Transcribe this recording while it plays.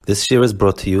This year is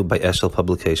brought to you by Eshel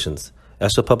Publications.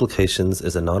 Eshel Publications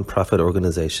is a non-profit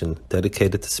organization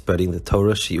dedicated to spreading the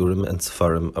Torah, Shiurim, and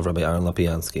Sefarim of Rabbi Aaron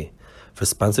Lapiansky. For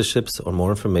sponsorships or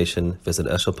more information, visit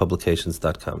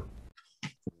eshelpublications.com.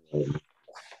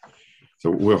 So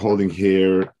we're holding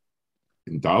here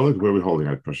in Dalit. Where are we holding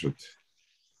at, Prashut?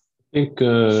 I think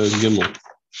Gimel.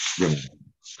 Gimel.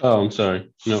 Oh, I'm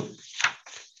sorry. No.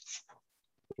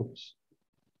 Oops.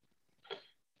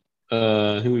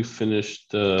 I think we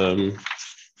finished. No,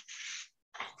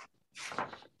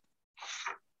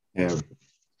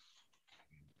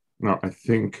 I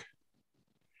think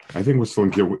we're still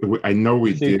in here. I know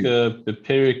we did. The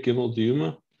Perek Gimel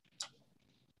Diuma.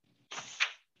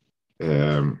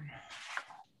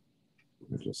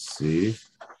 Let's just see.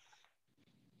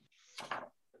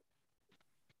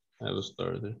 I have a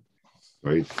star there.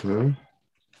 Right. Perek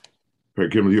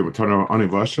Gimel Diuma. Turn on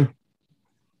Anivasha.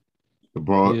 The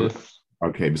ball. Yes.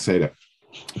 Okay, say that.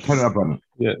 Turn it up on it.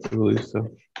 Yeah, I believe so.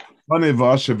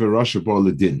 Anivasha v'Rasha ball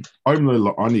ledin. I'm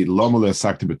le ani lamale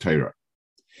sakte b'Torah.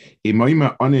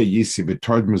 Imayma ani yisi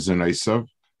b'tard mezenaisav.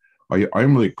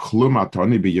 I'm le klum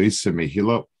atani b'yose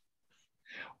mehila.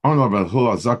 Anla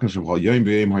v'hula zaken shevchal yom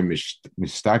v'yom hay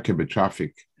mistake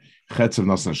b'trafik. Chetzav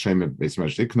nasan sheme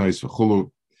b'esmash iknois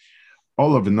v'chulu.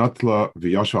 All of Natla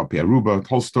v'Yashua Piaruba,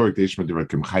 whole story the Ishma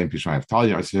Direkim Chaim Pishmayev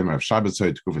Talia, I see him have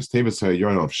Shabbatzay, Kufas Tevasay,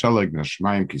 Yoel of Sheleg,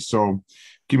 Nashmaim Kiso,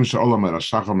 Kimisha Olam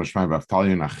Rashacham Nashmaim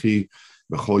Avtalia Nachi,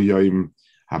 Bechol Yoim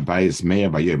Habayis Meya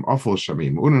Bayim Awful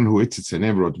Shamim Unan who it's in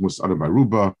Emerald Mus Adam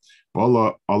Baruba,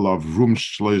 Bala Olav Rum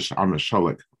Shloish Am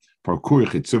Sheleg, Parkur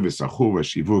Chitzuvis Achu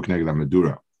Veshivuk Negda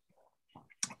Medura.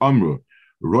 Amru,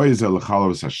 Roizel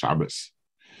Chalavas HaShabbos.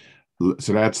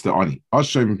 So that's the ani.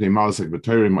 Ashem pnei malasek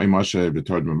b'torim, ay mashe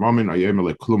b'tord m'mamin, ayem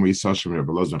ele klum yisashem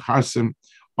rebeloz ben charsim,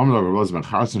 amla rebeloz ben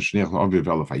charsim, shniach la'aviv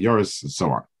elef hayoris, and so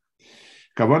on.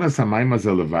 Kavanas hamayim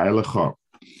hazel le'vayelecha,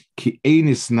 ki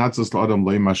einis natzos la'adam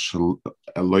lo'ima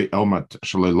lo'i elmat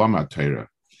shaloi lama Torah,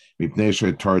 mipnei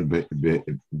shoy tord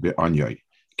be'anyoi.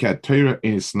 Ki ha-Torah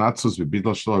einis natzos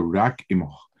b'bidla shlo rak im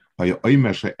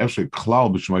ha'yoyme she'efshe klal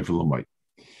b'shmoi v'lomoi.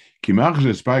 Ki mach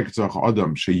she'espayik tzach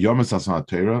adam she'yomes asan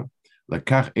ha-Torah, so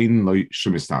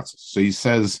he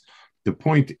says the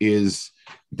point is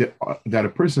that a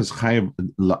person's chayav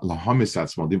lahamis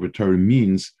atzma Torah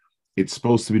means it's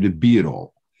supposed to be the be it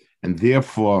all, and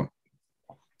therefore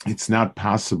it's not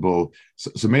possible.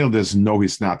 So male there's no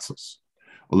hisnatzos.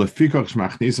 Olefikach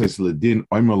shmachnisas ledin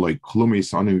oimer like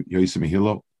klumis anu yoisem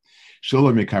hilo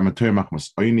shalom mekayim Torah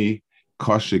machmas oini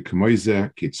kashik moize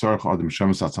kitzarch adam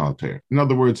shemes atzma Torah. In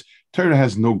other words, Torah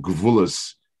has no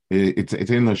gvulas. It's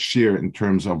in a shear in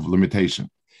terms of limitation.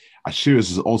 A shear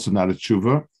is also not a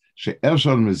tshuva. So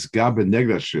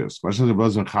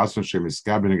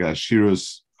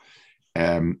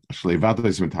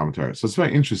it's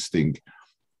very interesting.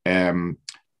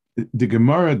 The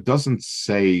Gemara doesn't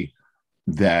say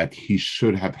that he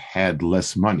should have had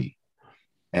less money.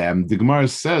 The Gemara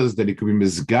says that he could be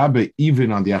mizgabe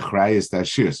even on the achrayis that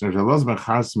shear. So Rabbi ben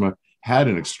Chasma had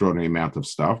an extraordinary amount of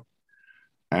stuff,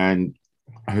 and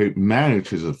he managed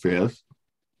his affairs,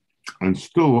 and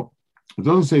still, it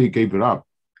doesn't say he gave it up.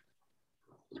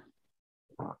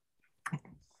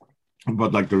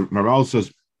 But like the Maral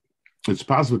says, it's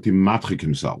possible to matrik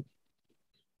himself.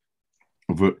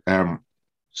 But,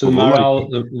 so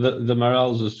the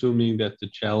Maral is assuming that the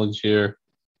challenge here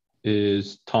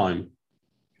is time.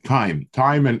 Time,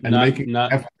 and making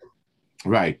effort.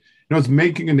 Right. It's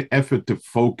making an effort to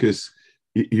focus.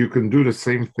 You can do the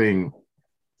same thing.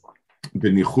 The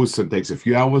nichusa takes a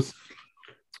few hours.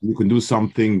 You can do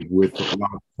something with a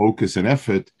lot of focus and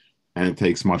effort, and it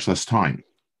takes much less time.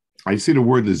 I see the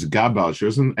word is gabal,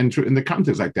 and in the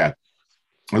context like that.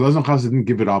 Elazar Chaz didn't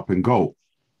give it up and go.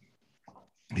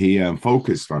 He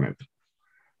focused on it.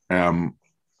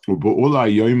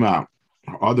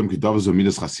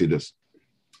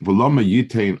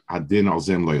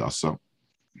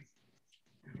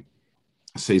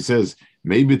 So he says,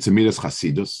 maybe it's a midas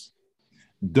chasidus.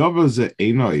 Davar ze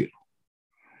einoi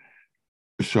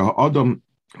sha'adam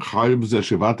chayv ze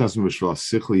shivatas mishvah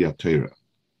sichli yateira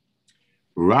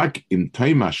rak im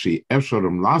taima she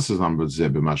efsharam lasazam b'zeh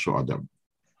b'mashu adam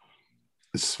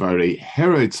svarei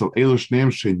heretz al elu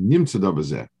shneim she nimtza davar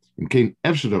ze im kein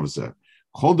efshar davar ze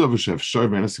chol davar she efshar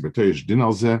v'enesik b'toyish din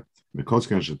al ze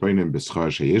v'kotzken she'peinim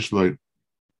b'schar she'yesh lo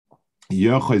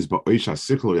yochayz ba'oish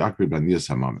ha'sichlo yakri b'niyas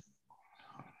hamam.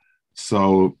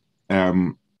 So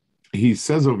he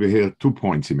says over here 2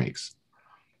 points he makes.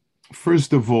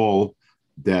 First of all,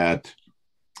 that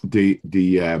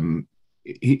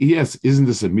yes, isn't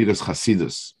this a midas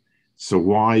chasidus? So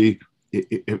why,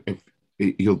 if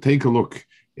you'll take a look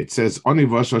It says, Oni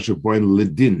Vashashu Boin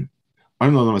Lidin.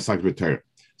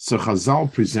 So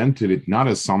Chazal presented it not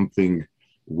as something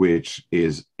which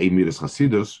is a Midas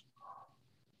Chasidus,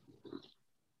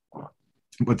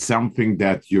 but something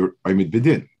that you're Amid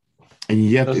Bidin. And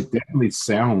yet it definitely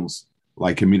sounds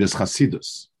like a Midas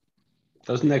Chasidus.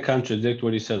 Doesn't that contradict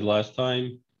what he said last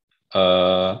time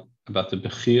about the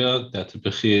Bechia, that the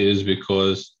Bechia is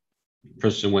because the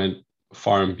person went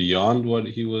far and beyond what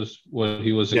he was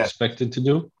expected to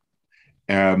do?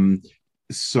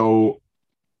 So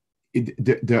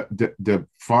the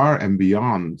far and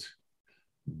beyond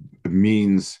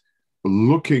means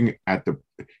looking at the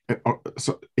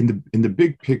so in the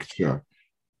big picture,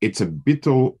 it's a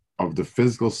bittul of the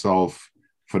physical self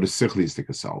for the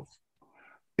sichlistic self.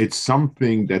 It's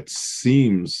something that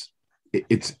seems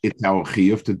it's our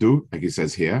chiyuv to do, like he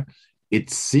says here. It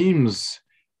seems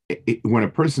when a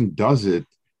person does it,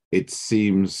 it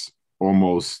seems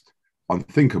almost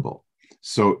unthinkable.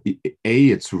 So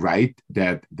it's right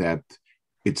that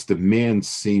its demand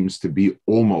seems to be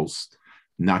almost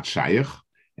not shaykh,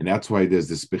 and that's why there's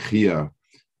this bechia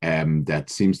that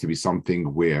seems to be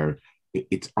something where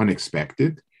it's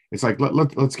unexpected. It's like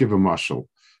let's give a mashal.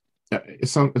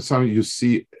 It's something you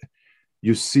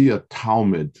see a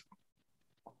Talmud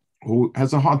who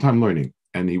has a hard time learning,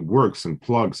 and he works and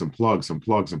plugs and plugs and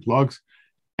plugs and plugs,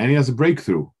 and he has a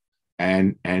breakthrough,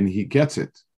 and he gets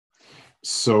it.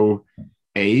 So,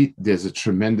 there's a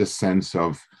tremendous sense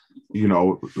of,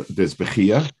 there's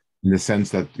bechia in the sense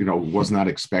that, was not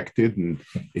expected and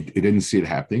it didn't see it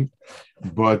happening.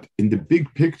 But in the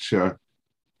big picture,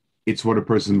 it's what a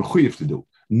person is mechuyev to do.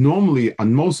 Normally,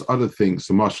 on most other things,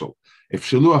 the mashal, if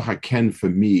Shaluach HaKen for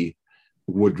me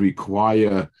would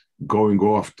require going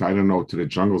off to, to the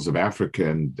jungles of Africa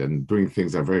and doing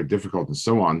things that are very difficult and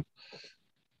so on,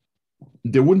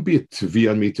 there wouldn't be a tvi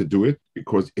on me to do it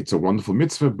because it's a wonderful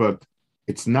mitzvah, but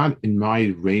it's not in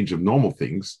my range of normal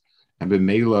things. And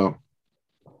b'meila,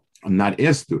 I'm not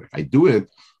asked to do it. I do it.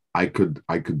 I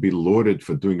could be lauded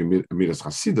for doing a midas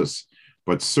chasidus,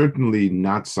 but certainly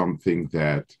not something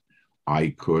that I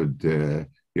could,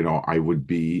 I would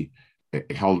be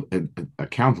held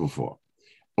accountable for.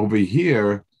 Over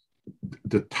here,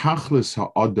 the tachlis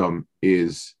ha'adam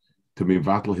is to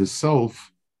mivatel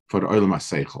himself for the olam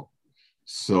ha'seichel.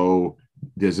 So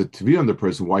there's a tvi on the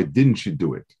person. Why didn't you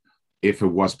do it if it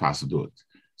was possible to do it?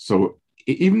 So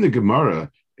even the Gemara,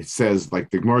 it says, like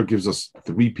the Gemara gives us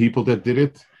 3 people that did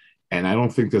it, and I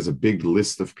don't think there's a big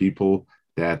list of people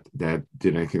that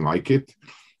did anything like it.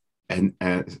 And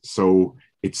so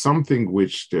it's something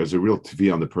which there's a real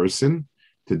tvi on the person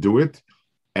to do it,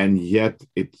 and yet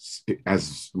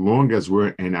as long as we're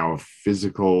in our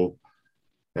physical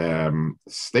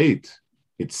state,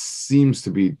 it seems to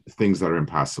be things that are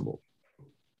impossible.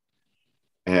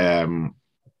 So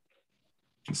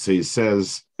he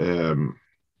says.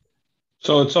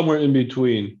 So it's somewhere in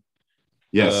between.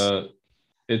 Yes.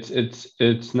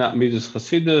 It's not midas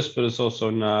chasidus, but it's also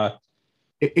not.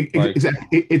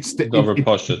 Exactly.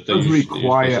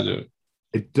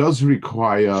 It does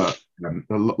require.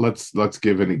 Let's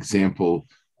give an example.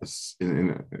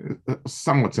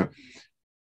 Somewhat.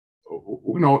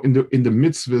 In the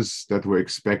mitzvahs that were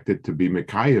expected to be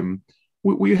mekayim,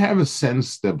 we have a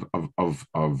sense of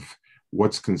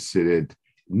what's considered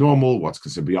normal, what's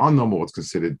considered beyond normal, what's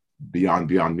considered beyond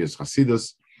midas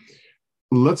chasidus.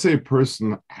 Let's say a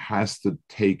person has to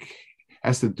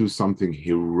do something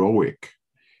heroic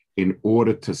in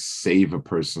order to save a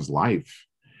person's life.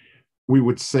 We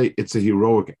would say it's a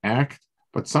heroic act,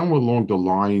 but somewhere along the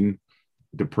line,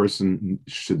 the person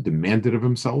should demand it of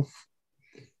himself.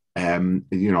 So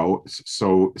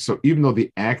even though the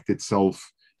act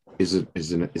itself is a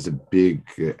big,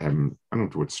 I don't know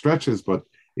what stretches, but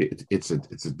it's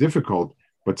a difficult,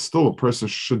 but still a person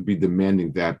should be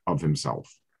demanding that of himself.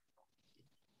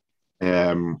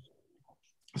 So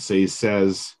he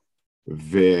says, So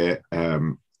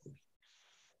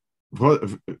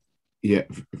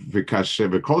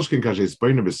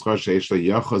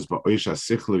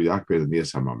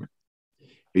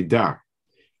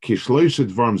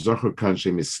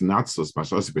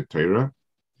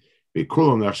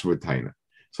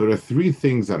there are 3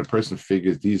 things that a person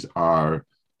figures these are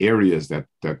areas that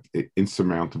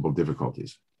insurmountable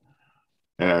difficulties.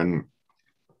 And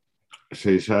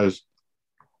so he says,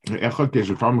 the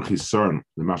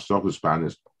Master of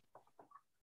Spanish.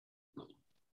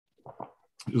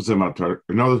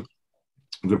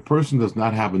 The person does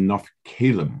not have enough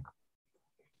kelim.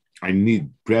 I need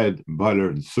bread, butter,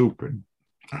 and soup, and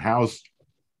a house.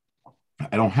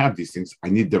 I don't have these things. I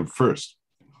need them first.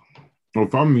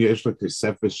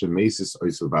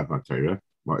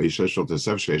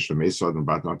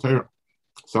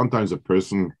 Sometimes a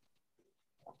person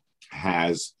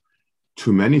has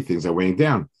too many things that weighing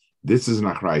down. This is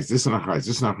not right. This is not right. This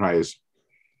is not right.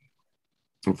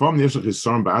 And from the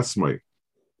Yeshach Ba'asmai,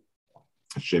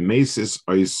 Shemesis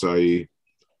Oisai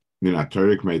Min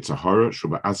HaTorah Me'Tzahara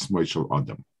Shuba Asmai Shel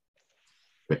Adam.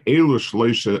 Ve'elu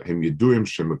Shloisha Hem Yeduim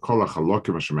Shemekol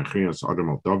HaChalokim Hashemechrinas Adam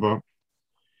Al Dava.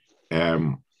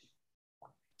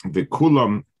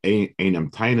 Ve'kulam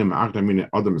Einam Tainem Achda Min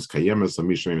Adam Is Kayemes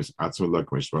Amishmemis Atzma Lak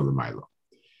Meshvar L'Mayla.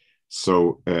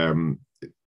 So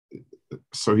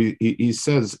he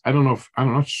says, I'm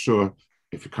not sure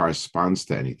if it corresponds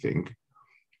to anything,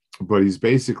 but he's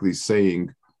basically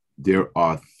saying there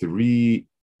are three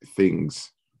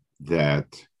things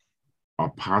that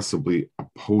are possibly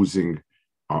opposing,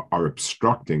 are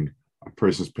obstructing a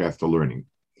person's path to learning.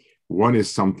 One is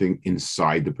something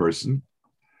inside the person.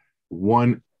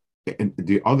 One, and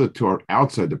the other two are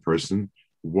outside the person.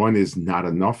 One is not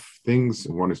enough things,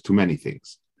 and one is too many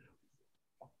things.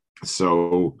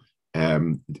 So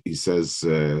he says,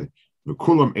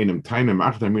 "V'kulam einam tainem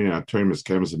achda min HaTorah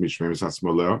miskemes mishmemes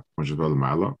atzmoleh moshevel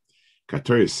ma'ala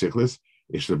kaTorah sichlis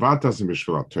ish levatas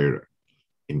mishvel HaTorah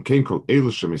in kein kol elu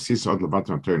shemesis ad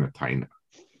levatam HaTorah taina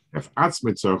if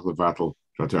atzmet tzorch levatal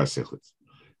HaTorah sichlis."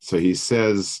 So he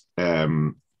says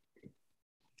the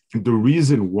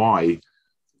reason why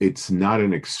it's not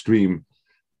an extreme,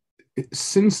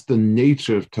 since the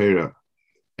nature of Torah.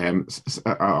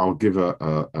 I'll give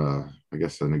I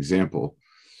guess an example.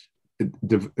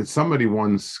 Somebody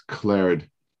once declared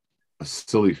a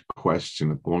silly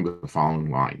question along the following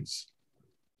lines: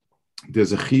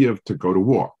 there's a chiyuv to go to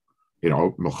war.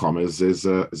 Muhammad is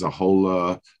a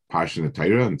whole passion of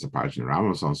Torah, and it's a passion of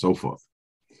Rambam, so on and so forth.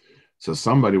 So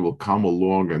somebody will come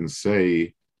along and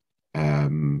say,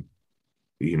 it's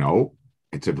a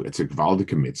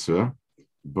gewaltige mitzvah,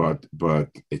 but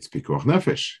it's pikuach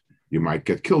nefesh. You might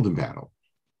get killed in battle.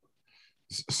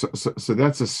 So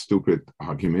that's a stupid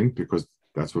argument, because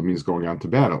that's what means going out to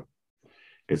battle.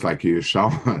 It's like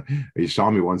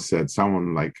Yishalmi once said,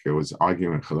 someone was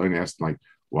arguing with Chalon, asked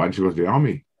why don't you go to the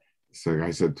army? So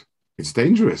I said, it's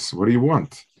dangerous. What do you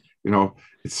want?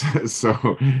 It's so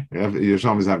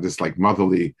Yishalmis have this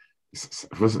motherly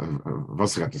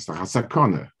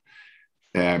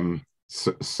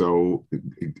So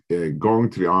going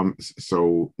to the army.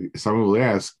 So someone will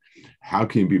ask, how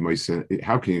can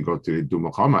you go to do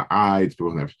Muhammad?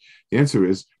 The answer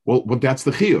is, well, that's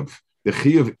the chiyuv. The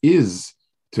chiyuv is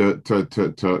to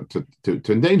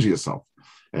endanger yourself.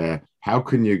 How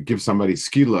can you give somebody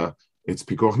skila? It's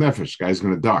pikuach nefesh. Guy's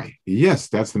going to die. Yes,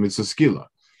 that's the mitzvah skila.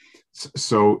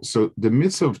 So the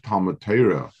mitzvah of Talmud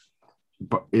Torah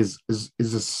is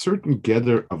a certain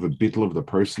gather of a bittul of the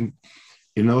person.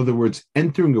 In other words,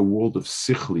 entering a world of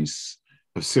sichli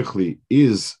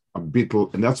is a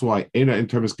bittul, and that's why Ena in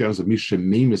terms of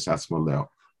Mishememis Atzmaleo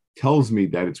tells me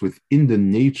that it's within the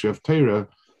nature of Torah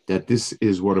that this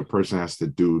is what a person has to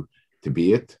do to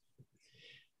be it.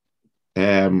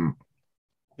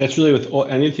 That's really with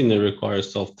anything that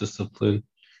requires self-discipline.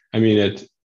 I mean,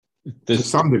 to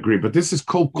some degree, but this is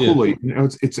kol kula. Yeah.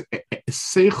 It's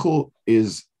seichel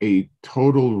is a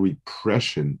total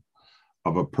repression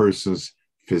of a person's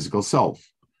physical self,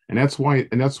 and that's one of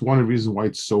the reasons why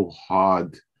it's so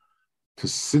hard to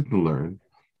sit and learn.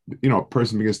 A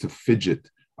person begins to fidget.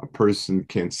 A person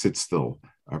can't sit still.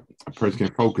 A person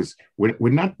can't focus.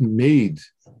 We're not made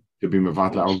to be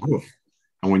mevatel our guf.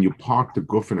 And when you park the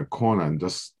guf in a corner and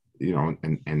just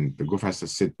and the guf has to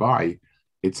sit by,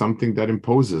 it's something that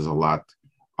imposes a lot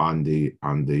on the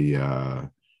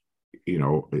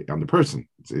person.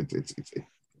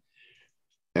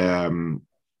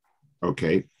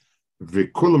 Okay.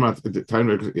 The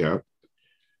time, yeah.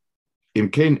 Im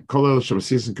kein kolel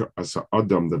shemasisin as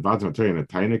Adam the vatam Torah in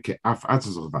taina ke af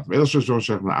atzos levat. Vel shon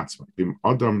shech na atzmai. Im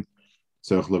Adam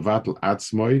zech levatel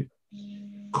atzmai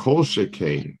kol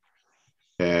shekein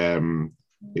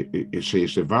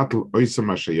sheyesh levatel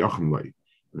oisam sheyachem loi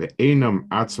ve'enam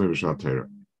atzmai b'shal Torah.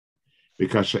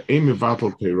 Because she'em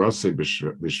mevatel teirase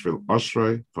b'shvil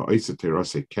oshrei va'oisa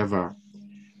teirase keva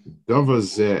dava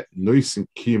ze noisen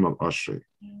kim al oshrei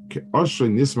ke oshrei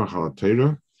nismach al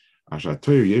Torah. As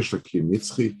HaTorah yesh ki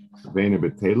mitzchi ve'ena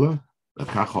betela,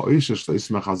 l'kacha oisha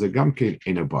shleismach al ze gam kein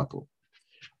ena batel.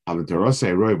 Al terasa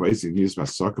eroi va'isik nismach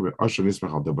saka ve'osha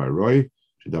nismach al davar eroi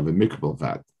shedav mikbel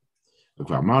vat.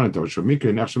 L'kva'man et osha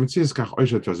mikra nech shemitzias kach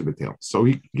oisha terasa betel. So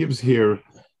he gives here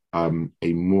a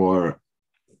more,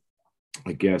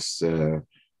 I guess, the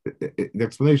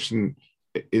explanation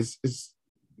is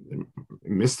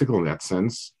mystical in that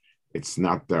sense. It's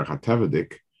not der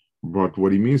Hatevedic, but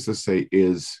what he means to say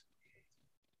is,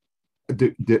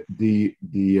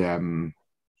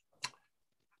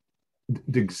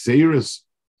 Xeris,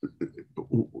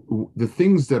 the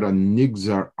things that are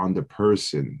nigzar on the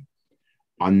person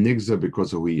are nigzar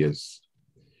because of who he is.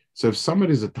 So if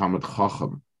somebody is a Talmud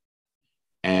Chacham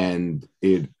and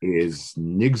it is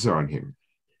nigzar on him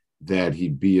that he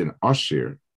be an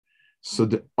Ashir, so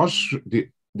the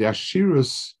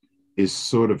Ashirus is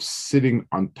sort of sitting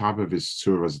on top of his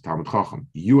surah as a Talmud Chacham.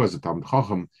 You as a Talmud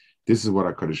Chacham, this is what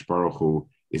HaKadosh Baruch Hu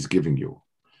is giving you.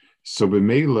 So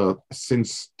b'meila,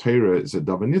 since Torah is a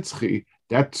davar nitzchi,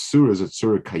 that surah is a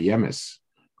surah kayemes,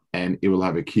 and it will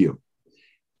have a kiyum.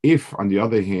 If, on the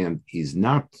other hand, he's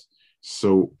not,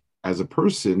 so as a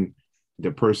person,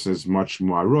 the person is much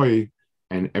more aroi,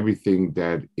 and everything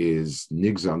that is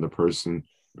nigza on the person,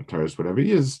 Torah, whatever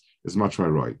he is much more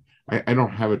aroi. I don't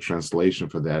have a translation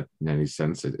for that in any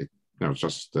sense. It's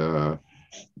just I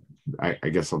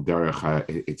guess al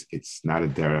derech. It's not a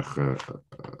derech.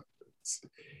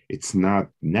 It's not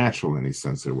natural in any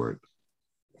sense of the word.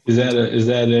 Is that a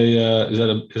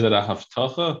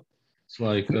haftacha? It's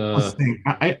like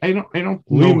I don't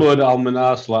limud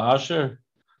almanas la'asher.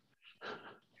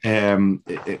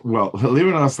 Well,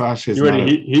 limud almanas la'asher is not.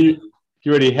 He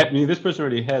already had. This person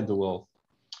already had the wealth.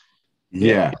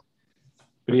 Yeah.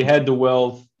 But he had the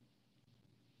wealth.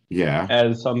 Yeah.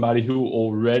 As somebody who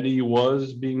already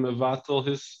was being mevatel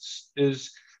his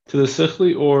to the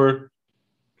sichli, or.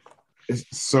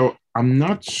 So I'm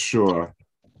not sure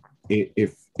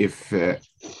if you're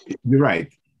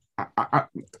right.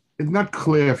 It's not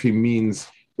clear if he means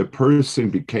the person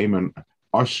became an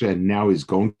usher and now is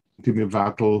going to be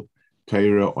mevatel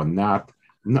Torah or not.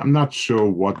 I'm not sure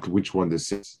which one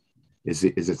this is. Is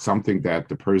it something that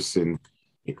the person,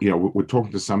 we're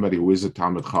talking to somebody who is a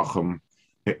Talmud Chacham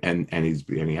and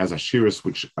he has a shiras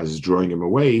which is drawing him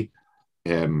away.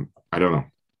 I don't know.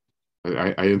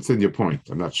 I understand your point.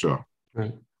 I'm not sure.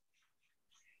 Right.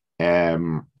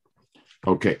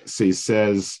 Okay, so he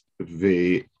says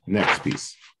the next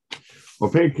piece.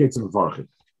 Perek Ketzim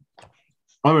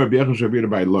Amar B'yachim Shabir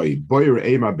by Loi Boyer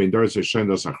Ema Ben Doris Hashem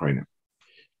Das Achronim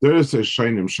Doris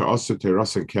Hashem Sha'asu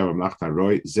Terasan Keva Mlachtan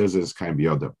Roy Zezes Kaim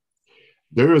B'yoda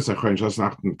Doris Hashem Sha'as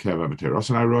Nachten Keva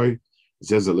B'Terasan Roy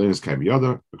Zezes Lenis Kaim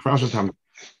B'yoda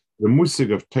the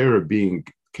musig of Torah being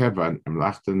Keva and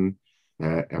Mlachtan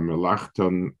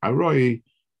Roy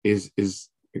is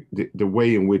the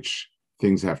way in which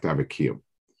things have to have a kiyum.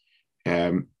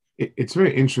 It's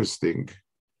very interesting.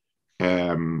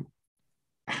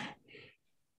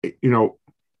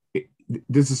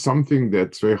 This is something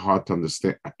that's very hard to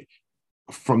understand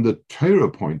from the Torah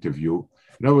point of view.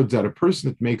 In other words, that a person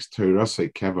that makes Torah say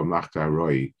keva mlachta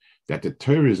aroi, that the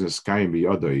Torah is a skayim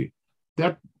b'yadoi,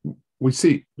 that we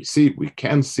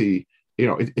can see.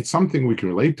 It's something we can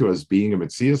relate to as being a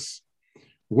metzias.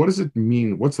 What does it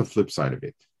mean? What's the flip side of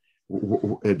it?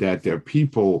 That there are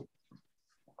people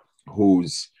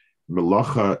whose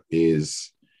melacha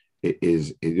is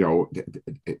if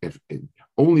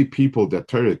only people that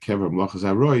Torah keva melachas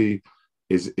aroi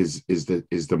is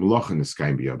the melacha in the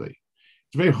sky b'yadai.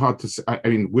 It's very hard to say. I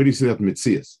mean, where do you see that in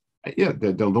Metzias? Yeah,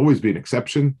 there'll always be an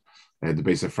exception. The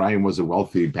Beis Ephraim was a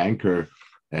wealthy banker.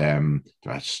 There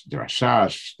are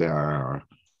Shash. There are,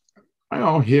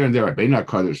 here and there are Beina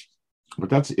Kaddish, but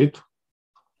that's it.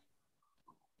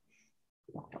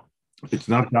 It's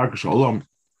not Darkish Olam.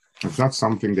 It's not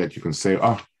something that you can say,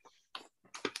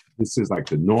 this is like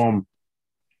the norm.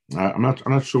 I'm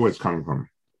not sure where it's coming from.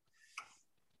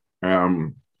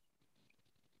 I'm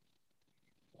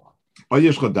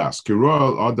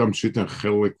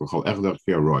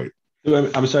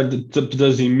sorry.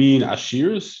 Does he mean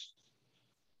Ashirs,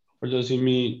 or does he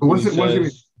mean? What does he mean?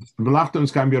 What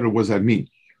does that mean?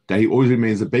 That he always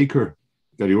remains a baker.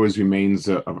 That he always remains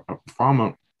a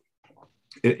farmer.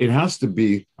 It has to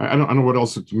be. I don't know what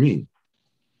else it mean.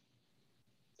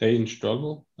 They didn't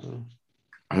struggle.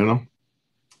 I don't know.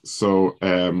 So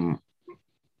that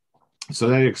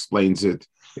explains it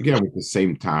again with the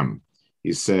same time.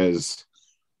 He says,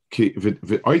 "Ki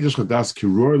chadas ki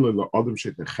roy lo adam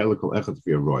shet nechelek al echad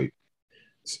v'roy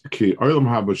ki olam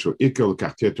haba sho ikel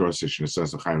kachtet Torah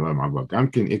shnesas chaim olam haba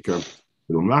gamkin ikel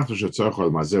v'lomlachto shetzorach al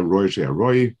mazel roy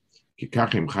she'roy ki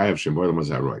kachim chayav shem olam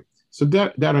mazel roy." So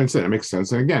that I understand. It makes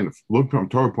sense. And again, look from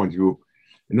Torah point of view.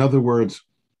 In other words,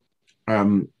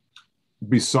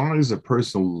 besides a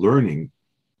personal learning,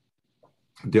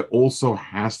 there also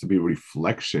has to be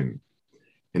reflection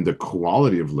in the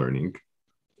quality of learning.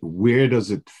 Where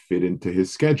does it fit into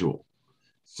his schedule?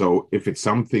 So if it's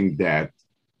something that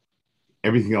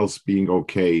everything else being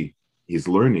okay, his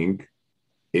learning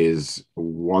is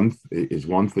one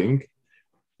thing,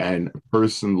 and a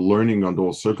person learning under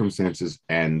all circumstances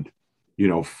and,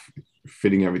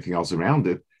 fitting everything else around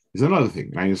it is another thing.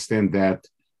 And I understand that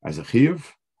as a chiyuv,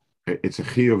 it's a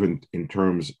chiyuv in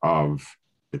terms of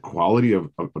the quality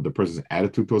of the person's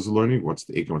attitude towards the learning. What's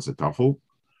the ikon, what's the tafel?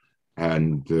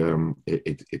 And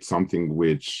it's something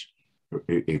which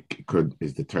it could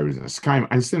is the Torah in a sky. I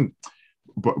understand,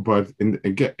 but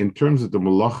in terms of the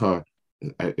malacha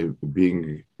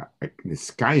being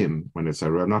niskayim when it's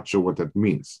I'm not sure what that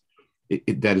means.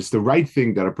 That is the right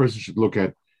thing that a person should look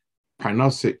at.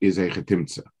 Parnasa is a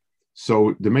chetimtza.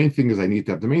 So the main thing is I need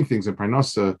to have the main things, and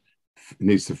parnasa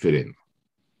needs to fit in.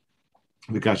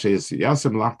 Because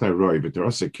yasem lachtai roy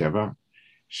v'terasa keva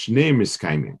shnei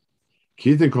miskayim.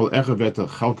 Kitin kol echa vetel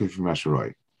chalke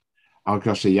v'mashroi. Al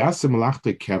kashe yasem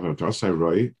lachtai keva v'terasa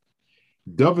roy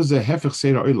dov ze hefech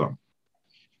seira olam.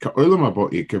 Ka'olam abo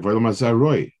ike v'olam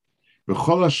azaroi.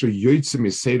 V'chol asher yoytze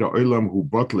miseira olam hu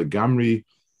bot legamri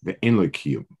ve'en lo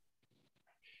kiyum.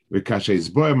 V'kashe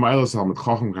izboy mailos al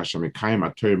mitchochem kashe mekayim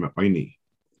ator me'oini.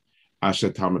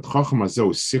 Asher talmid chochem azeh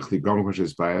usichli gom kashe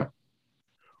izbaya.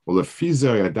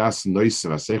 Ulefizer yadas noise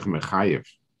v'asech mechayev.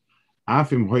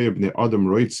 Af im hoye bnei adam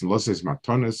roitzen loses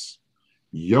matones.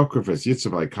 Yokov es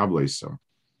yitzav al kabloisam.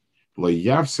 Lo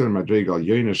yavser madregal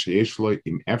yoyna sheyesh lo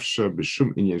im efsha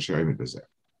b'shum inyan she'oimid b'zeh.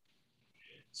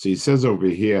 So he says over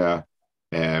here,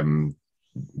 that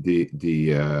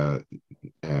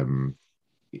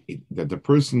the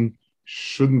person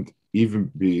shouldn't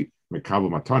even be mekabel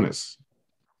matanis.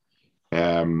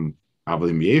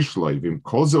 Avalim yesh lo vim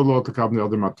kol ze lo tekabel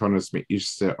ne'odem matanis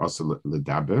me'ishse asa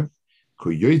ledabe ku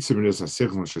yoytze minas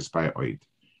hasechel shespay oid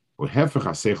u'hefech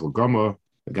hasechel gama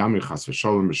gamri chas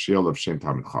v'sholem m'shiel of shem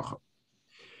tamid chacham.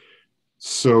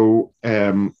 So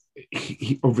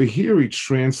over here he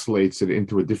translates it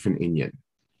into a different inyan,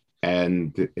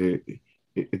 and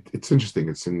it's interesting.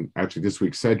 It's in actually this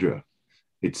week's Sedra.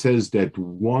 It says that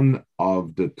one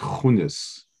of the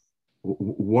tchunis,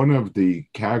 one of the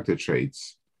character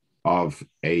traits of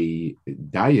a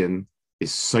dayan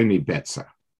is soini betza.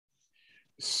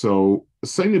 So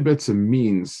soini betza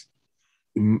means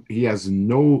he has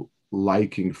no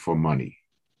liking for money.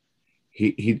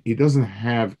 He doesn't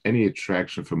have any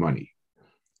attraction for money.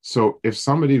 So if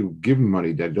somebody would give him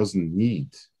money that doesn't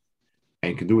need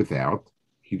and can do without,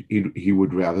 he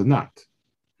would rather not.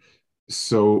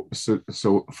 So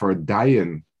for a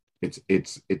dayan,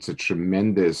 it's a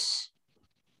tremendous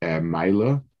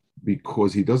maila,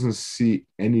 because he doesn't see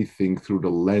anything through the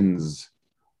lens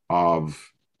of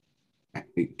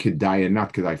kedai and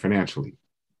not kedai financially.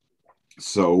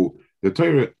 So the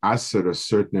Torah asks a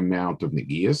certain amount of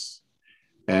negiyas.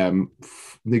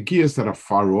 Negiyas that are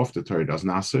far off, the Torah doesn't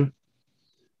answer.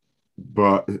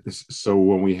 But so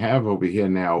when we have over here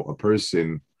now a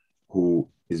person who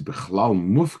is bechlal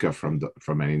mufka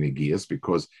from any negiyas,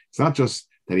 because it's not just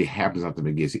that he happens not to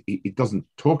be negiyas, it doesn't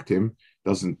talk to him,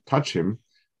 doesn't touch him.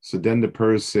 So then the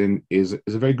person is a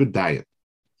very good diet.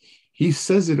 He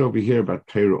says it over here about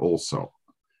Torah also,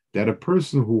 that a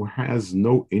person who has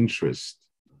no interest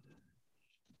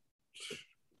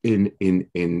in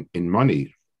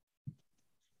money,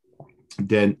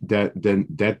 then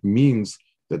that means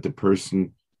that the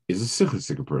person is a sick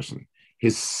person.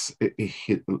 Let's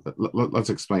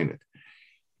explain it.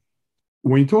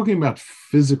 When you're talking about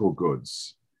physical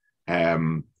goods,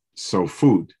 so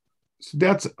food, so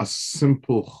that's a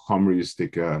simple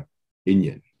homeristic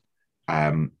inyan.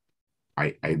 I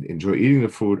enjoy eating the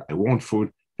food. I want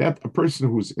food. That a person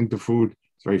who's into food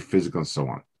is very physical and so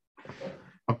on.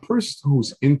 A person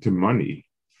who's into money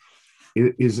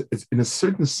is in a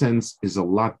certain sense is a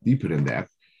lot deeper than that,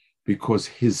 because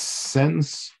his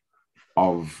sense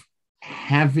of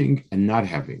having and not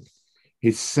having,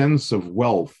 his sense of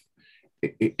wealth,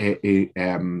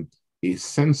 a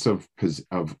sense of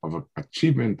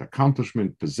achievement,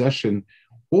 accomplishment, possession,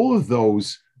 all of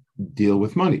those deal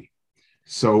with money.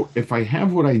 So if I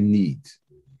have what I need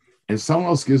and someone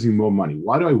else gives me more money,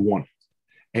 why do I want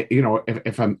it?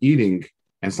 If I'm eating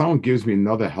and someone gives me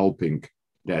another helping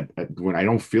that when I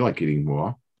don't feel like eating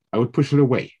more, I would push it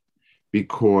away,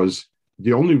 because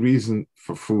the only reason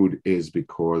for food is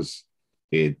because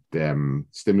it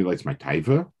stimulates my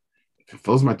taiva, it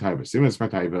fulfills my taiva, stimulates my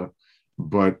taiva.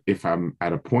 But if I'm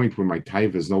at a point where my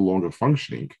taiva is no longer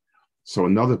functioning, so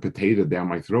another potato down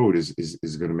my throat is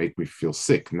going to make me feel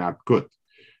sick, not good.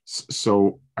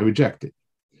 So I reject it.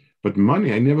 But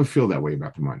money, I never feel that way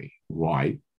about the money.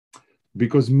 Why?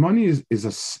 Because money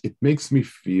it makes me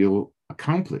feel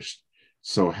accomplished.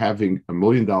 So having $1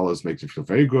 million makes me feel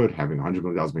very good. Having $100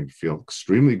 million makes me feel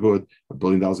extremely good. $1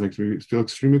 billion makes me feel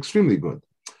extremely, extremely good.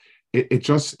 it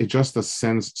just a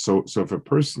sense. So if a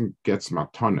person gets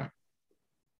matana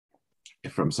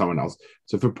from someone else,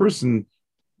 so if a person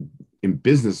in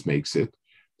business makes it,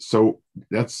 so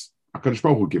that's HaKadosh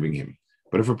Baruch Hu giving him.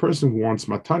 But if a person wants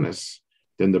matanas,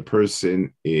 then the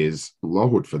person is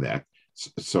lohut for that.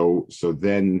 So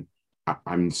then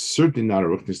I'm certainly not a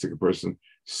ruchnistic person,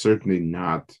 certainly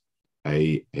not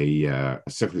a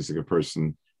sechlistic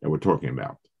person that we're talking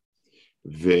about.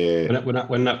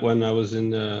 When I was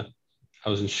in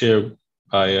Shir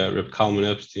by Reb Kalman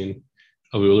Epstein,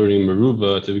 we were learning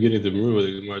Meruba. At the beginning of the Meruba,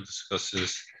 the Gemara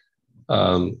discusses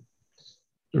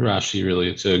Rashi. Really,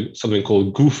 it's something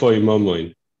called Gufay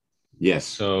Mamoin. Yes.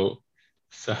 So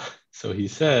he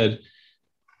said,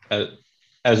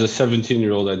 as a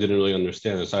 17-year-old, I didn't really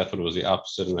understand this. I thought it was the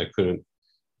opposite, and I couldn't.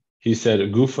 He said,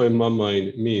 Gufay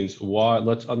Mamoin means why.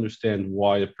 Let's understand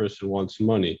why a person wants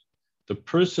money. The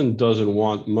person doesn't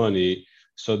want money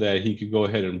so that he could go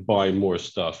ahead and buy more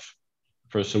stuff. The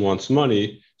person wants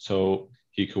money so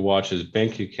he could watch his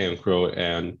bank account grow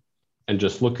and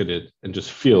just look at it and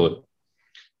just feel it.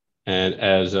 And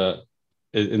as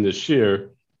in the shir,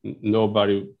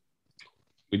 nobody,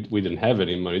 we didn't have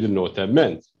any money, didn't know what that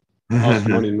meant. Us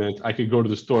money meant I could go to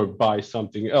the store, buy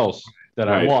something else that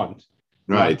I want.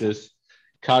 Right. Not this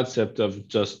concept of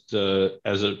just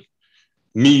as a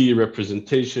me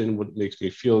representation, what makes me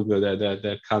feel good.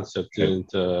 That concept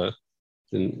didn't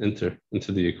enter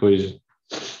into the equation.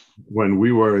 When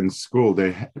we were in school,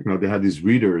 they had these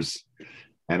readers,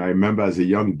 and I remember as a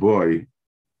young boy,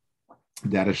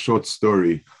 they had a short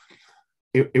story.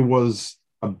 It was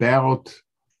about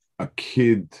a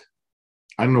kid.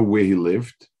 I don't know where he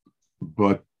lived,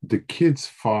 but the kid's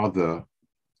father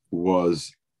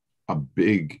was a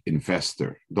big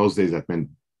investor. Those days that meant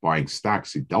buying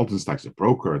stocks, Dalton stocks, a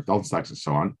broker, Dalton stocks, and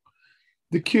so on.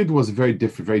 The kid was a very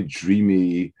different, very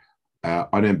dreamy,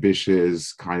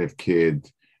 unambitious kind of kid.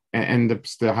 And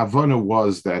the Havana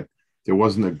was that there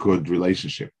wasn't a good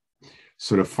relationship.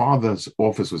 So the father's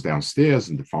office was downstairs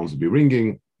and the phones would be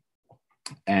ringing.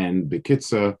 And the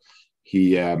Bekitzer,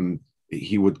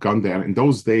 he would come down. In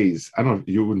those days, I don't know if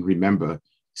you wouldn't remember,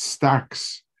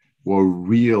 stocks were a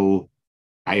real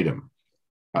item.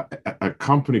 A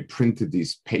company printed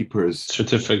these papers,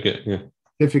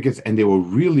 certificates, and they were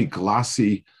really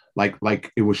glossy,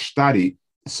 like it was study.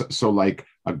 So like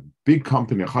a big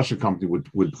company, a Hasha company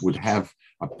would have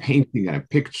a painting and a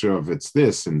picture of it's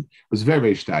this, and it was very,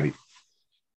 very study.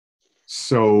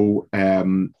 So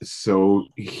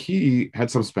he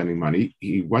had some spending money.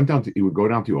 He would go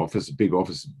down to the office, a big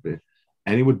office,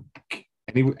 and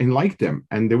he liked them,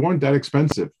 and they weren't that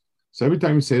expensive. So every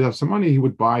time he saved up some money, he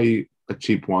would buy a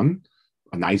cheap one,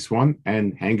 a nice one,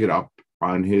 and hang it up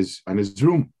on his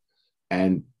room.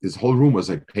 And his whole room was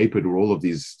like papered with all of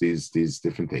these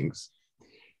different things.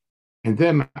 And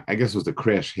then I guess it was the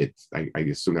crash hit. I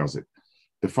assume that was it.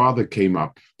 The father came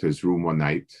up to his room one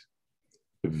night,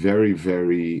 a very,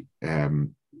 very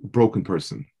broken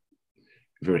person,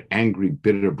 very angry,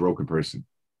 bitter, broken person.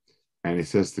 And he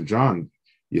says to John,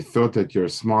 "You thought that you're a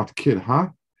smart kid, huh?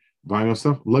 Buying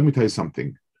yourself? Let me tell you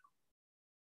something.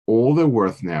 All they're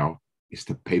worth now is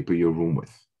to paper your room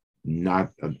with,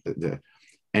 not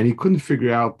and he couldn't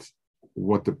figure out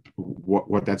what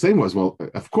that saying was. Well,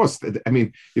 of course, I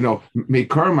mean,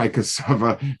 Meikar my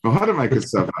kasava, Vahada my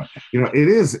kasava.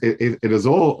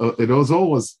 It was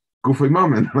always goofy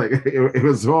moment. Like it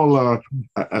was all,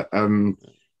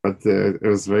 but it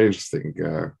was very interesting.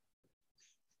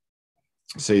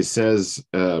 So he says.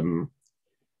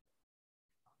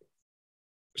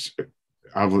 So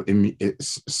that's what he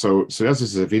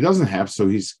says. If he doesn't have, so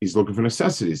he's looking for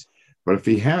necessities. But if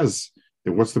he has,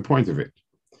 then what's the point of it?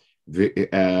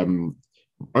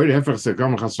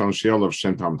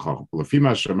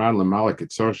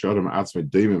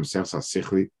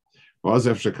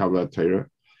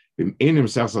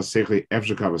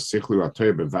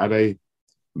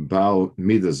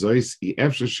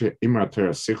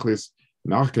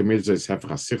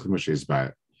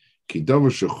 כי דבר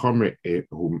שחומר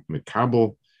הוא מקבל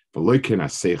ולא כן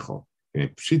השכל.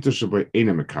 פשיטה שבו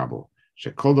אינו מקבל.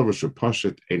 שכל דבר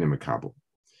שפושט אינו מקבל.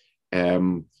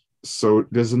 So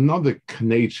there's another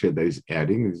connection that he's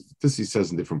adding. This he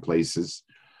says in different places.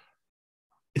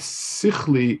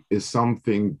 Sichli is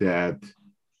something that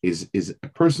is a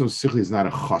person who's sichli is not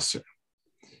a chaser.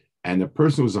 And a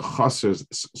person who's a chaser,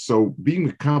 so being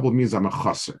makabel means I'm a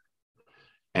chaser.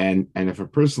 And if a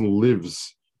person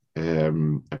lives,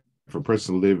 if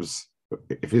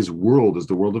his world is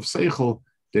the world of seichel,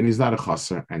 then he's not a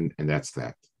chaser, and that's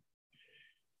that.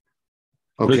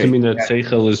 Okay. Does it mean that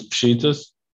seichel is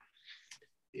pshitas?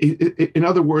 In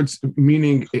other words,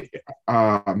 meaning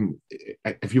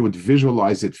if you would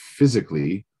visualize it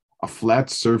physically, a flat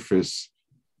surface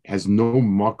has no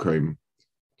makom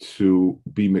to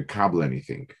be mekabel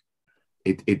anything.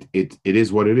 It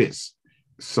is what it is.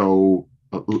 So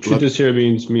This here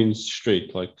means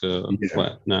straight, like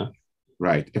flat. No.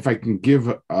 Right. If I can give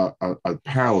a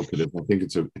parallel to this, I think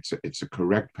it's a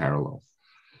correct parallel.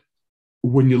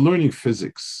 When you're learning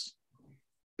physics,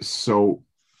 so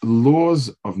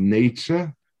laws of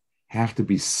nature have to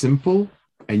be simple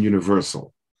and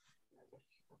universal.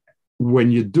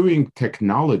 When you're doing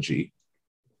technology,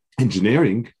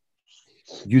 engineering,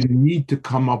 you need to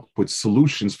come up with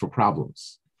solutions for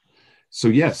problems. So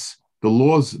yes, the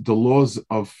laws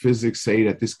of physics say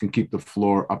that this can keep the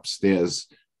floor upstairs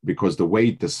because the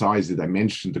weight, the size, the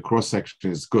dimension, the cross-section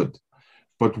is good.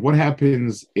 But what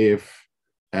happens if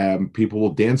people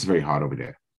will dance very hard over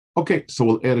there? Okay, so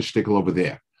we'll add a shtickle over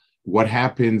there. What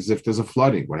happens if there's a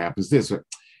flooding? What happens this?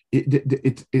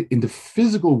 In the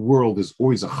physical world, there's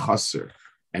always a chasser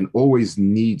and always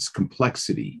needs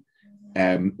complexity.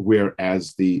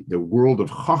 Whereas the world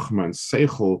of Chachma and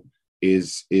Seichel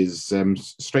is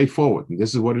straightforward. And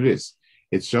this is what it is.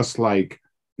 It's just like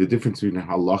the difference between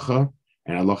halacha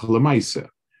and halacha lemaisa.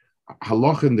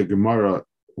 Halacha in the Gemara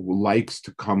likes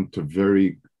to come to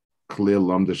very clear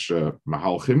lamdisha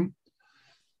mahalchim,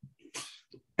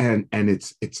 and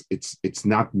it's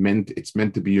not meant. It's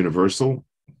meant to be universal.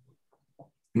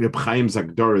 Reb Chaim's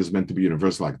Agdara is meant to be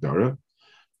universal Agdara.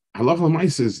 Halacha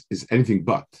lemaisa is anything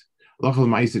but. Halacha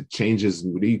lemaisa changes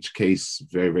with each case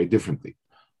very, very differently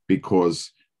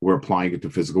because we're applying it to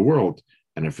physical world,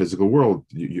 and in physical world,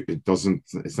 it doesn't.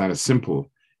 It's not as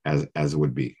simple as it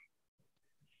would be.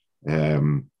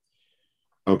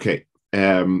 Okay.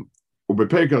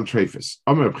 Perek al trefes.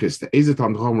 Amar Christe. Ezet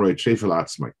am Drom roe trefel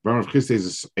atzmai. Warum Christe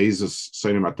is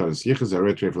seine matanis yiches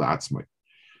roe trefel atzmai.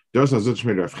 Das azot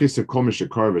shmei Rav Christe komische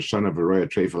kar v'shana v'roe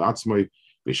trefel atzmai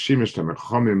v'shimish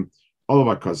tamechomim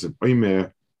olavakas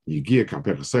oimer yigia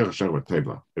kapech seich sher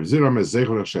v'tebla. If zira me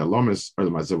zeichol she'alomis or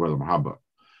l'mazev olam haba.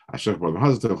 Asher b'olam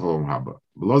hazet olam haba.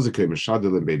 V'lozikei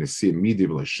meshadelim be'nesim midi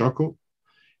v'le'shokol.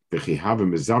 V'chi have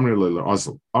mezamre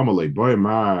le'le'ozel. Amalei boy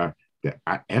ma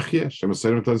echye shem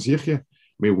seinem taz yichye. I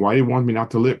mean, why do you want me not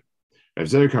to live? If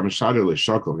zerika meshadel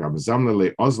le'shokol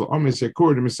mezamre le'ozel ames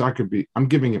yakur de'misakabi. I'm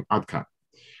giving him adkan.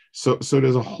 So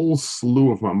there's a whole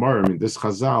slew of mamarim in this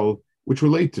chazal which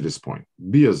relate to this point.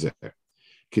 Biyazeh.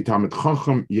 Kitamet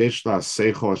chacham yesh la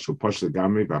seichol shu posh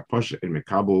legamri v'posh in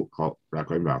mekabel kol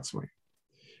rakoim v'atzmai.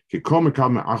 Kikol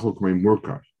mekabel me'achol k'mei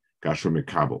murkar gashu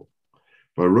mekabel.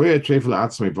 V'roya trefel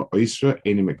atzmai v'oisra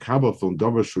eni mekabel from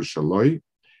dover shu shaloi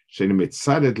she'eni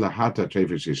mitzadet lahata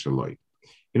trefel shi shaloi.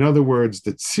 In other words,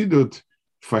 the tzidut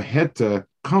for heta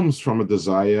comes from a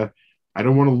desire, I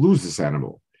don't want to lose this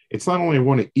animal. It's not only I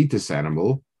want to eat this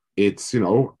animal, it's,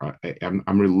 I'm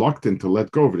reluctant to let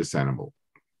go of this animal.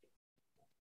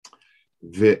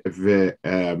 It's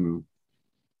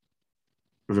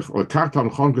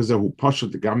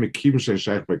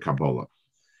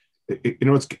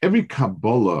every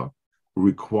Kabbalah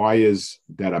requires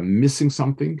that I'm missing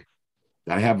something,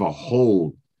 that I have a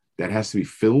hole that has to be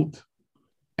filled,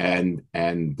 and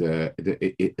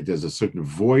there's a certain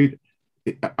void.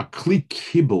 A kli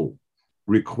kibbul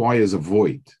requires a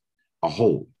void, a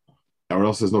hole, or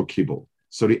else there's no kibbul.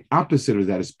 So the opposite of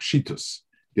that is pshitus.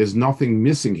 There's nothing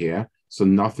missing here, so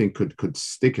nothing could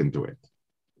stick into it.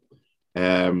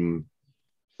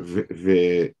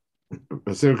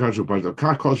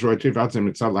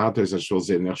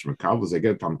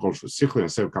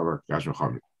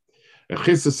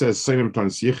 Chista says, "Seinim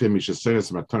tanis yichim misha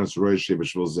seinis matanis roy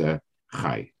shebeshvil ze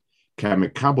chai. Ka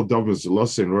mekabel dovim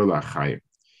zelose in roy la chai.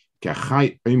 Ka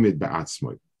chai oimid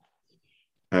be'atzmoy.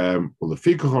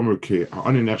 Ulefikach omer ki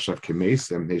ha'ani nechshav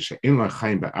kemeis em neisha in la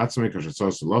chayim be'atzmoy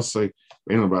kashetzos zelose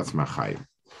ve'in la be'atzma chayim."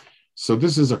 So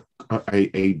this is a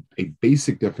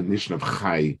basic definition of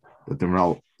chai that the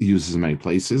Maral uses in many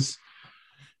places.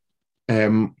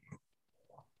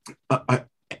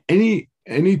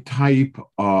 Any type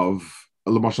of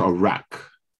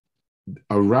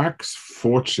a rak's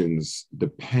fortunes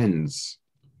depends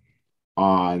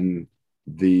on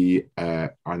the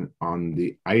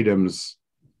items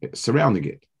surrounding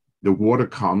it. The water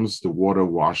comes, the water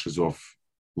washes off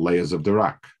layers of the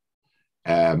rak.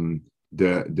 The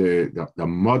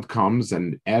mud comes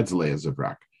and adds layers of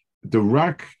rak. The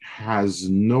rak has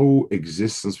no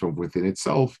existence from within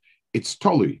itself. It's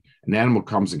totally. An animal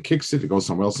comes and kicks it, it goes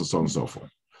somewhere else, and so on and so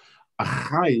forth. A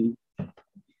chai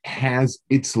has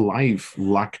its life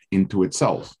locked into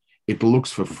itself. It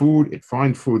looks for food, it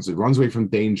finds foods, it runs away from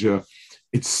danger.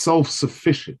 It's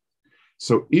self-sufficient.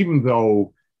 So even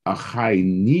though a chai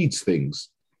needs things,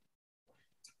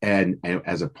 and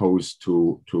as opposed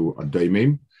to a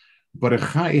daimim, but a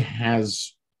chai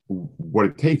has what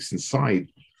it takes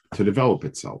inside to develop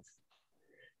itself.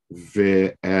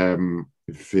 And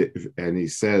he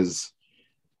says,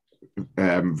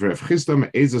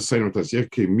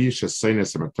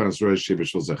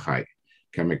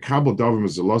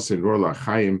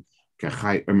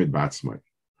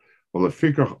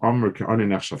 ולפיכך אמר כעני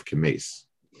נחשב כמס.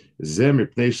 זה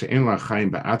מפני שאין לה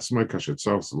חיים בעצמו כאשר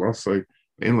צורך זה לא סוי,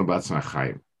 ואין לה בעצמו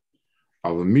החיים.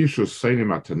 אבל מישהו סייני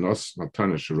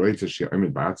מתנה שרואה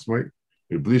שעומד בעצמו,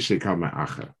 מבלי שיקל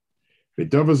מאחר.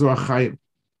 ודבר זו החיים.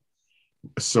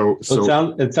 So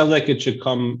it sounds like it should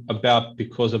come about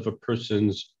because of a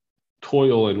person's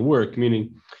toil and work,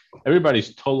 meaning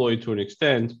everybody's toloi to an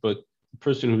extent, but the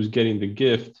person who's getting the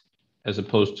gift, as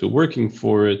opposed to working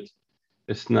for it,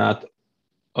 it's not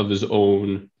of his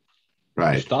own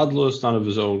stadlus, not of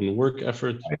his own work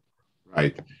effort.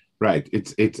 Right.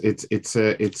 It's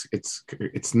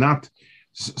not.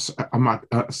 I'm not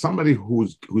somebody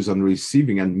who's on the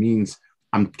receiving end means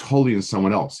I'm totally in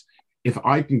someone else. If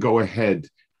I can go ahead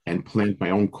and plant my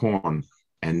own corn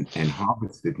and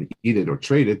harvest it and eat it or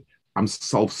trade it, I'm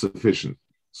self-sufficient.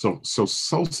 So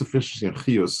self-sufficiency and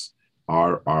chiyus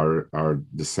are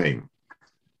the same.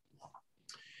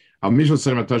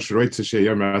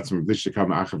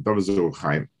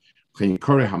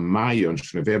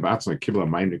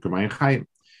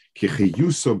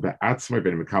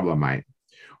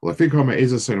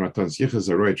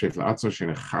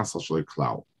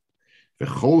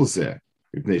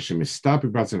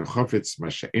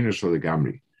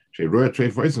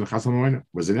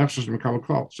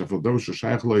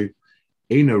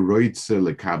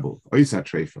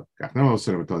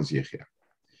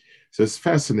 So this is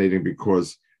fascinating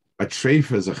because a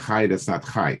treifa is a chai that's not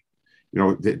chai.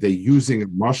 They're using a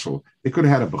mushal. They could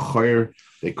have had a b'choyer.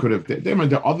 They could have. There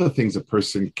are other things a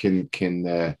person can.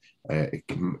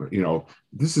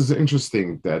 This is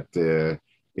interesting that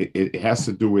it has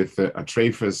to do with a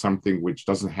treifa is something which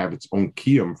doesn't have its own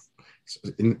kiyum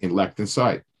in left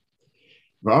inside.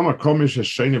 When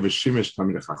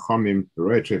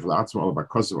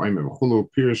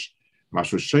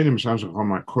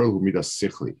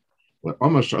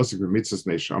almost also mitzvahs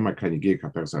neshama can you get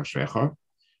kapers ashrecha,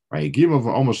 I give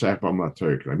over almost shach b'am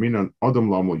laTorah. I mean an adam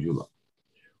lamo yula.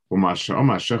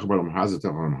 Umashama shach b'am hazet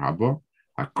b'am haba.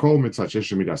 Hakol mitzvah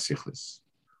shesh midas sichlis.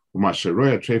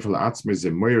 Umasheroya trefel atzme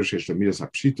ze moyer shesh midas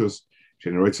apshitus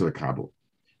sheneroitz lekabel.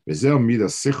 Vezel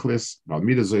midas sichlis b'al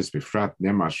midas zois befrat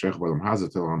nema shach b'am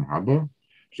hazet b'am haba.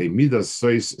 She midas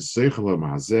zois zeichel b'am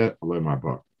hazet b'am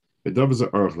haba. V'dav ze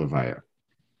orach levaya.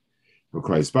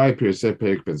 Because by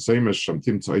Perek ben Seimesh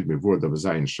Shamtim Tzoid Mevur da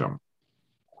Vazayin Sham.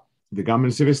 The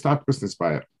Gammon Nesivos Tapkus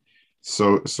inspire.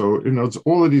 So it's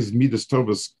all of these midas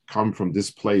tovas come from this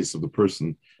place of the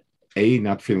person, A,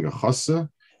 not feeling a chassa,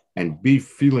 and B,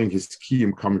 feeling his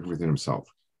kiyum coming within himself.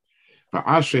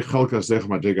 Va'ashrei chelkas dech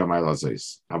madrega ma'ila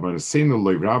zeis. Aber neseinu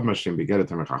loy rav mashem begeret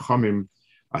hamech hachamim,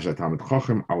 asher tamid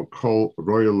chochem al kol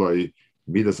royaloi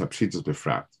midas hapshitas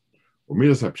befrat.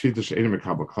 Umidas hapshitas she'enu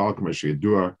mekabel klal k'ma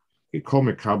she'yedua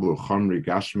Ikol mekabel uchamri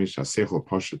gashmish hasechol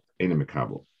poshet ene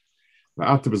mekabel.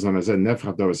 Va'ata b'zanazeh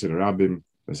nefach davas in rabim,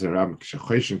 v'zin rabim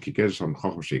k'shechoshin k'gedesh al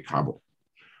mechochem she'ikabel.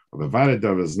 V'vare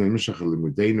davas nemishach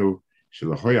limudenu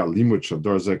shelahoy al limud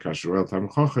shador zeh kasherol tam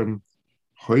chochem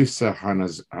hoysa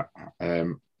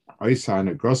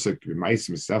hanagosek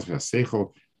v'maisim misas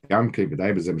v'hasechol gamke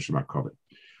v'day b'zeh mishmakovet.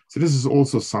 So this is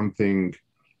also something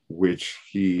which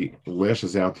he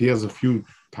lashes out. He has a few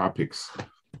topics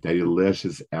that he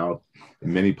lashes out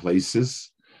in many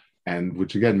places, and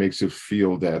which again makes you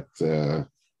feel that the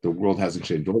world hasn't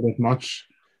changed all that much.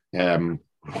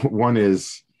 One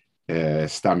is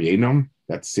Stam Yenom,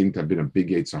 that seemed to have been a big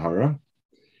Yetzer Hara.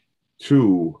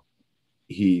 Two,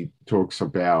 he talks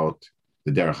about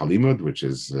the Derech HaLimud, which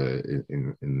is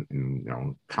in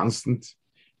constant,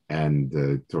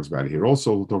 and talks about it here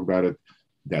also. We'll talk about it.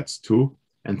 That's two.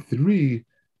 And three,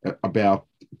 about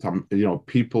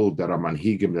people that are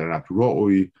manhigim, they're not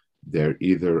ro'oi, they're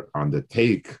either on the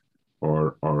take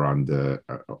or on the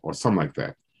or something like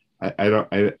that.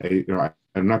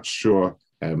 I'm not sure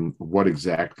what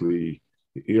exactly.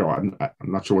 I'm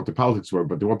not sure what the politics were,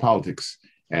 but there were politics,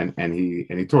 and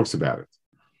he talks about it.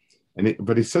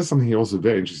 But he says something also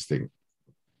very interesting.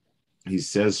 He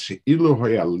says she'ilu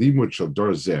hoya limud shel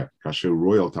dor zeh kasher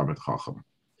royal tamet chacham.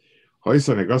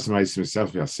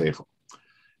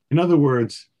 In other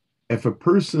words, if a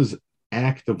person's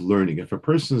act of learning, if a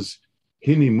person's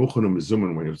hini muchanu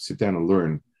mezuman, when you sit down and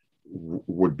learn,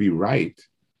 would be right,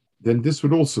 then this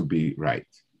would also be right.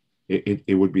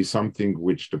 It would be something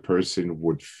which the person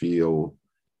would feel,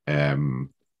 very,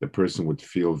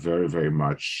 very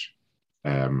much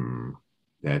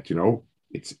that,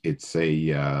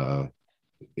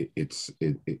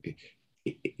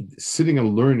 sitting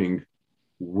and learning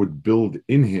would build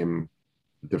in him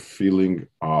the feeling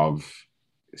of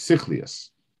sichlius,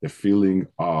 the feeling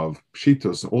of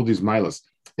pshitos, all these milas.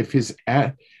 If his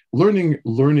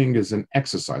learning is an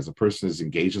exercise, a person is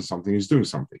engaged in something, he's doing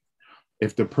something.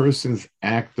 If the person's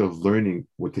act of learning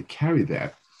were to carry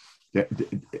that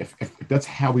if that's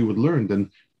how we would learn,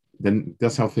 then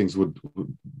that's how things would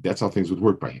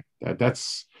work by him.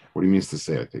 That's what he means to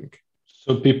say, I think.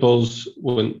 So people's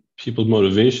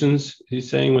motivations, he's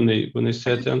saying, when they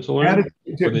sat down to learn,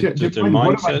 their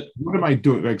mindset. What am I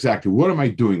doing exactly? What am I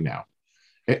doing now?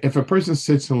 If a person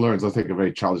sits and learns, I'll take a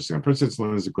very childish thing. A person sits and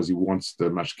learns because he wants the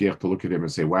mashgiach to look at him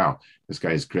and say, "Wow, this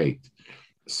guy is great."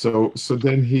 So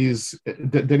then his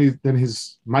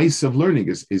mice of learning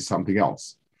is something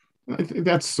else. I think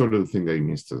that's sort of the thing that he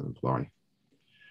means to imply.